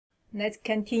Let's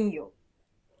continue.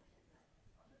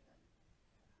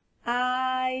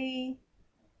 I,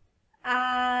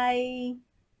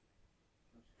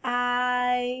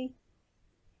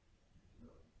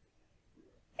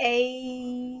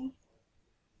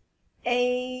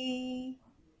 A,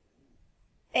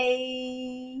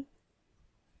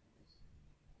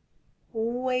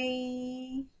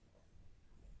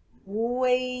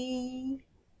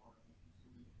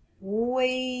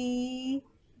 we,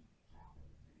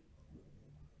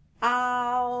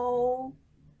 ow,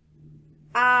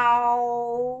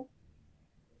 ow,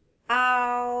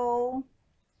 ow,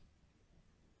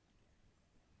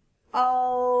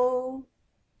 oh,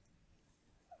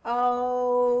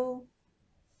 oh,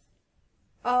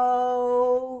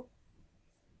 oh,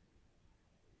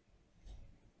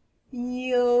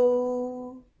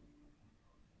 you,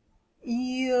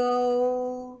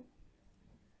 you,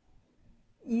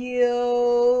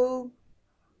 you.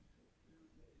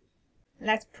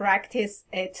 Let's practice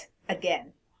it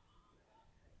again.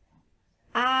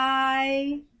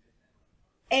 I,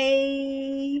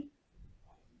 A,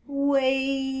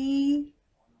 we,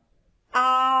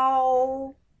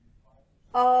 ow,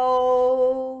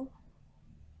 oh,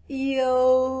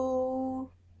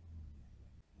 you.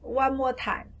 One more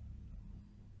time.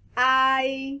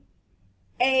 I,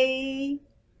 A,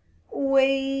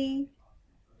 we,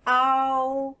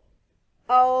 ow,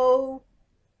 oh,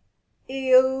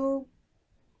 you.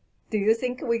 Do you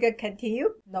think we can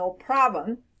continue? No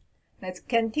problem. Let's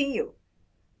continue.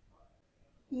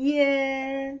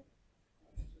 Yeah,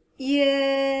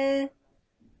 yeah,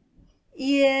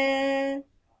 yeah,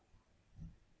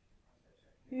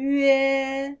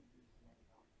 yeah,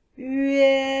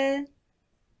 yeah,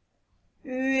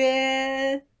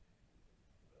 yeah,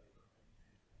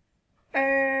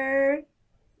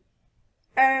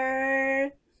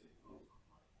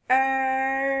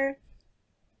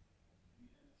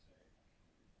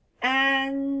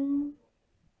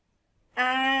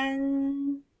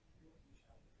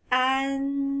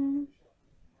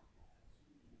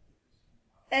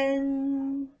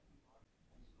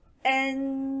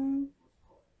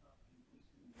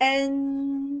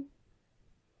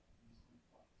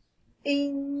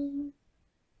 an,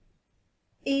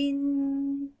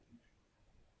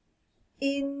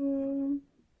 in,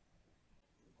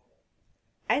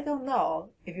 I don't know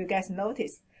if you guys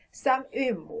notice, some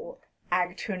Yunmu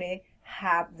actually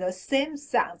have the same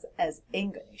sounds as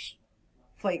English.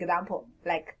 For example,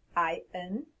 like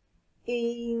in,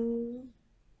 in,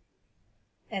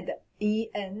 and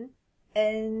en,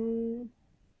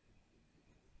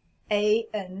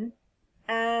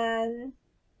 an,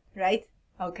 right?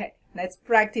 Okay, let's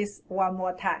practice one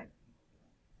more time.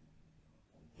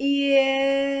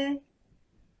 Yeah,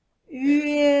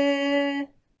 yeah,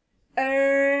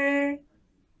 an,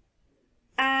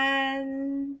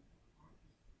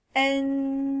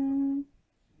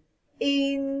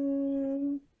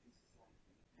 in.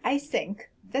 I think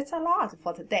that's a lot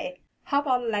for today. How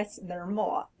about let's learn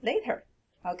more later?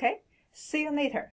 Okay, see you later.